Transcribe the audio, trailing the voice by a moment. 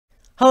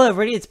Hello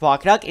everybody, it's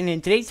Blockduck, and in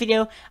today's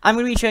video, I'm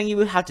going to be showing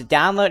you how to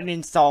download and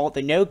install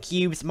the No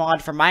Cubes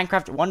mod for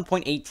Minecraft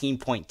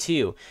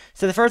 1.18.2.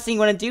 So the first thing you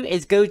want to do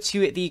is go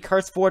to the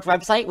CurseForge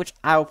website, which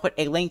I will put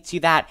a link to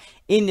that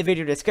in the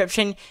video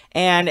description,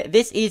 and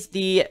this is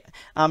the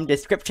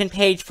description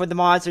page for the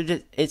mod, so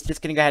it's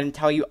just going to go ahead and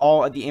tell you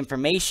all of the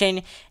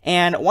information.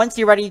 And once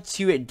you're ready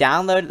to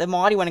download the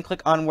mod, you want to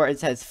click on where it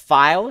says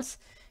Files,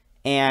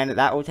 and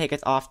that will take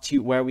us off to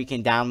where we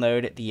can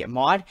download the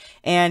mod.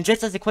 And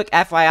just as a quick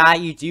FYI,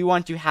 you do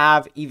want to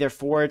have either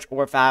Forge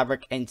or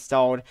Fabric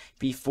installed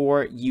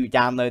before you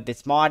download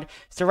this mod.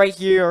 So right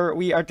here,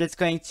 we are just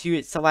going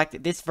to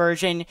select this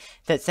version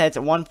that says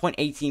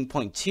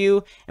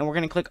 1.18.2, and we're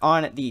going to click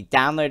on the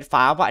download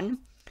file button.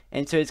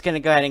 And so it's going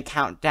to go ahead and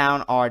count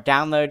down our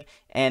download,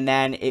 and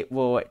then it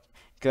will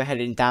go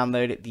ahead and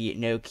download the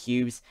No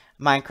Cubes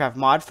Minecraft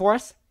mod for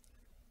us.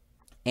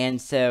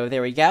 And so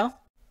there we go.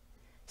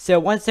 So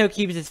once No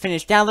Cubes is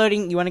finished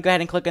downloading, you want to go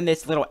ahead and click on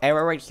this little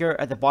arrow right here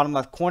at the bottom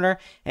left corner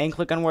and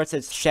click on where it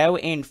says Show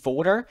in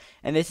Folder,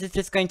 and this is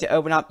just going to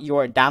open up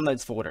your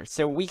downloads folder.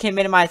 So we can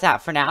minimize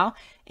that for now,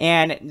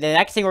 and the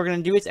next thing we're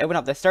going to do is open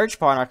up the search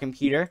bar on our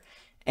computer,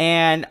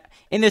 and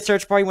in the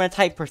search bar you want to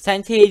type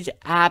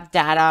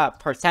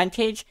 %appdata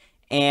 %,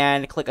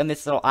 and click on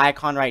this little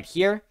icon right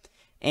here.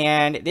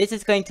 And this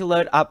is going to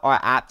load up our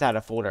app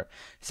data folder.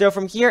 So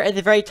from here at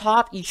the very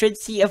top, you should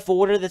see a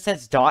folder that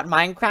says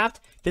 .minecraft.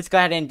 Just go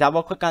ahead and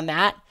double click on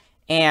that.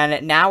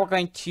 And now we're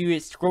going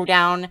to scroll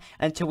down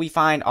until we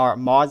find our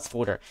mods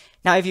folder.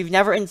 Now, if you've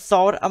never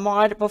installed a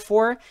mod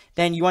before,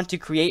 then you want to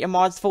create a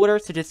mods folder.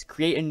 So just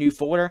create a new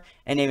folder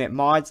and name it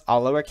mods,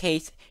 all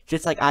lowercase,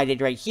 just like I did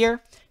right here.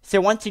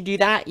 So once you do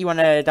that, you want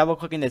to double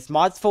click in this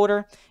mods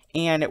folder.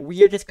 And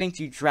we are just going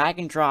to drag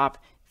and drop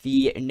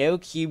the No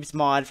Cubes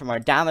mod from our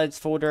downloads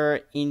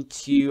folder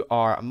into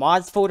our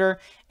mods folder,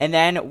 and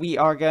then we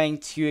are going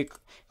to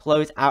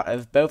close out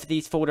of both of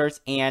these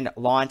folders and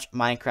launch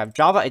Minecraft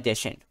Java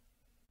Edition.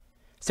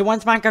 So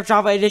once Minecraft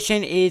Java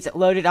Edition is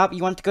loaded up,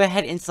 you want to go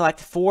ahead and select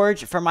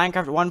Forge for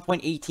Minecraft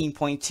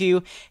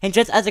 1.18.2. And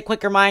just as a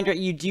quick reminder,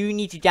 you do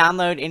need to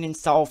download and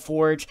install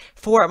Forge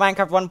for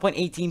Minecraft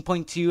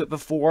 1.18.2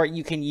 before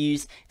you can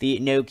use the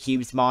No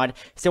Cubes mod.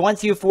 So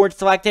once you have Forge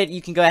selected,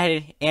 you can go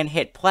ahead and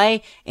hit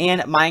play,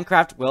 and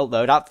Minecraft will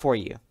load up for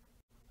you.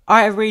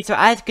 Alright everybody, so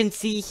as you can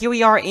see, here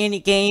we are in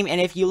game, and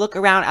if you look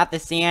around at the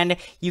sand,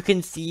 you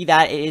can see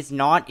that it is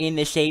not in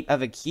the shape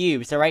of a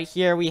cube. So right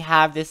here we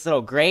have this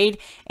little grade,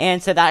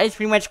 and so that is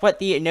pretty much what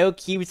the No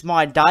Cubes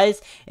mod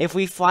does. If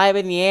we fly up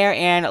in the air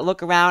and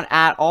look around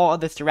at all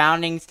of the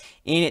surroundings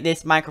in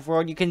this Minecraft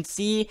world, you can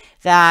see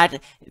that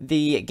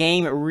the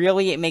game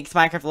really makes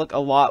Minecraft look a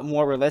lot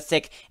more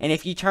realistic, and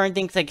if you turn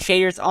things like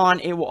shaders on,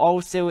 it will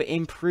also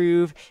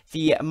improve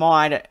the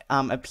mod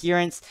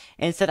appearance.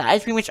 And so that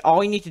is pretty much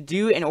all you need to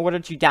do in order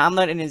to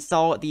download and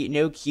install the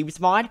No Cubes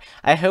mod.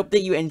 I hope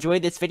that you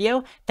enjoyed this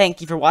video.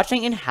 Thank you for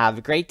watching and have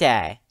a great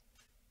day.